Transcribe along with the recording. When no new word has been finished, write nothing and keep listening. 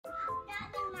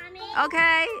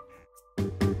Okay.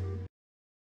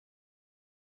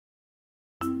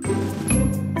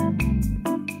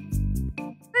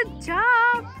 Good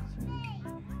job.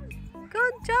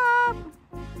 Good job.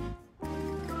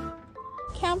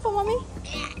 Count for mommy.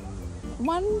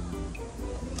 1.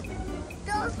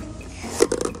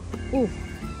 Ooh.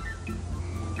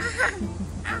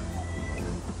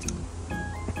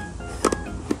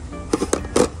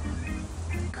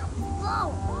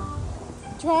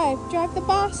 Drive the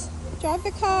bus. Drive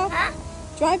the car. Huh?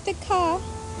 Drive the car.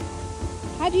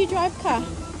 How do you drive car?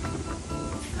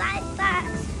 Like that.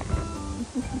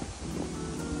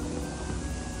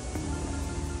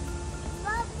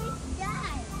 Mommy,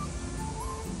 die.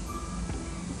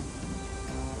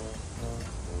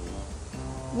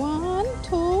 1,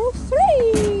 2,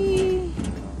 3.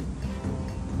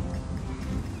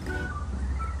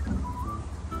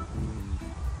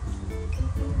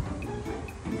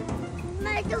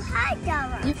 Mommy, do high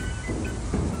jump.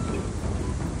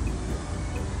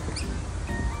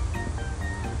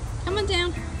 Come on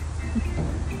down.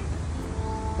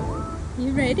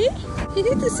 You ready? You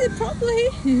need to sit properly.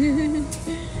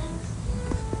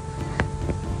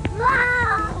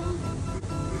 Wow!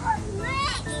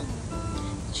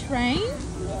 What's Train?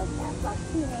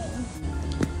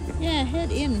 Yeah,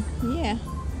 head in. Yeah.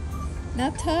 Now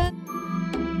turn.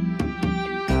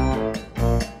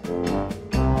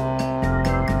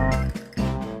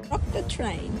 Rock the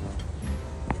train.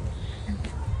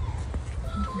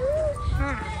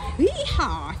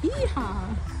 Hee-haw,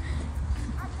 hee-haw.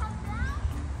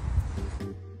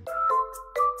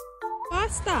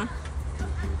 Faster.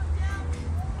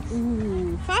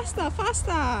 Ooh, faster,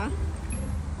 faster.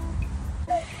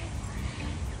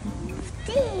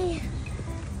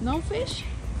 No fish?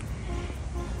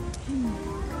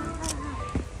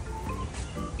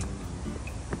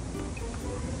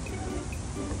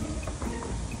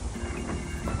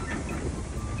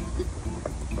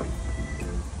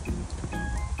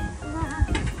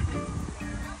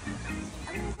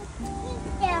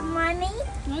 Yeah, Mommy.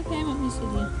 Okay, let me see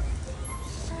you.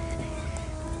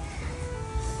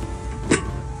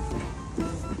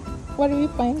 What are you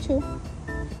playing to?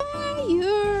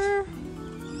 Higher.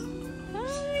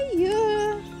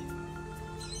 Higher.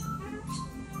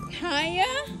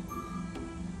 Higher.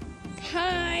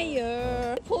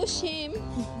 Higher. Push him.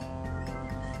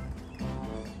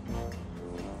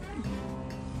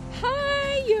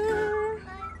 Higher.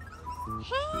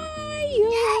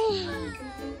 Higher.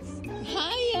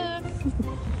 Higher.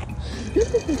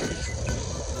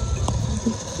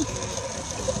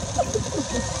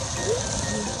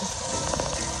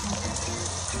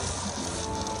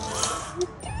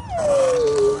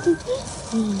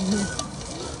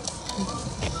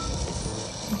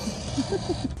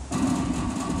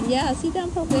 Yeah, sit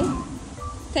down properly.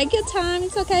 Take your time,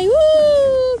 it's okay.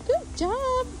 Woo! Good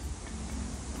job.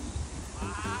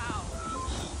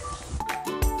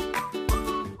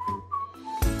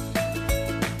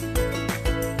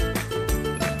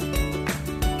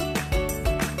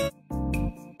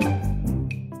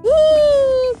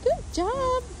 Woo! Good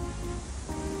job.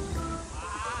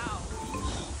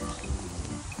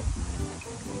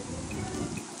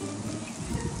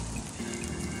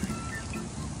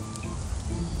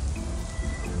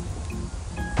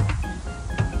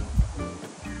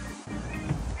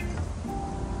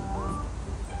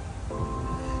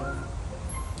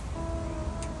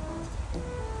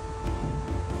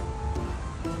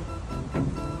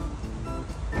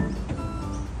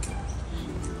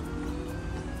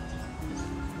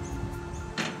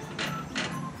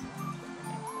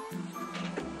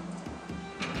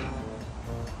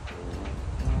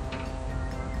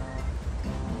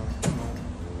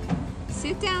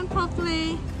 Sit down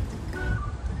properly.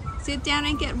 Sit down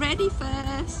and get ready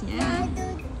first. Yeah.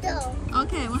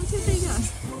 Okay, 1, 2, 3, go.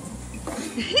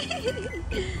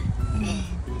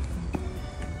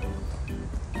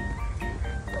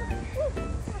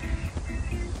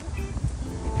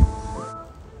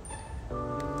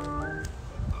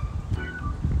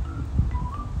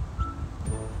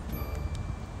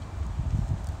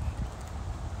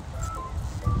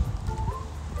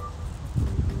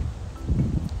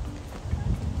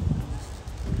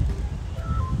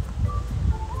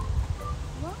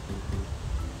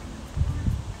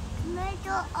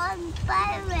 On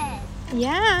fire.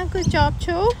 Yeah, good job,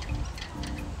 Chu.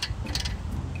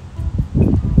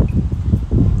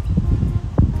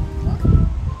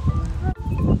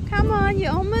 Come on,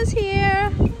 you're almost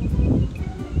here.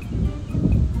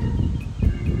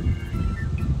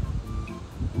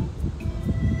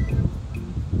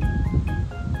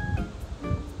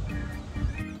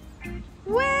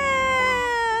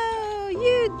 Wow,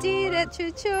 you did it,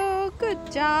 Choo Choo.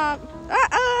 Good job.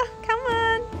 Come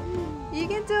on. You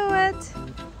can do it.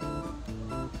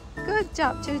 Good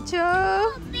job, Choo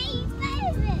Choo. Big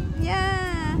favorite.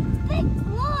 Yeah. Big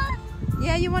one.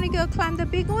 Yeah, you want to go climb the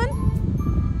big one?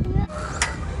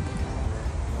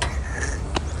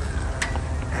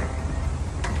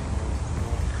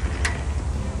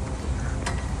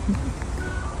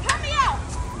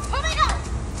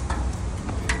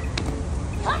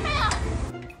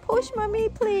 Push mommy,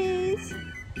 please.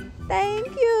 Thank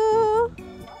you.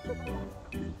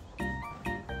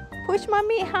 Push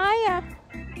mommy higher.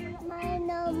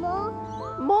 No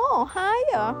more. More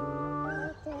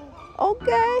higher.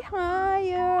 Okay,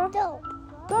 higher. Go.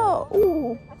 Go.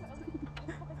 Ooh.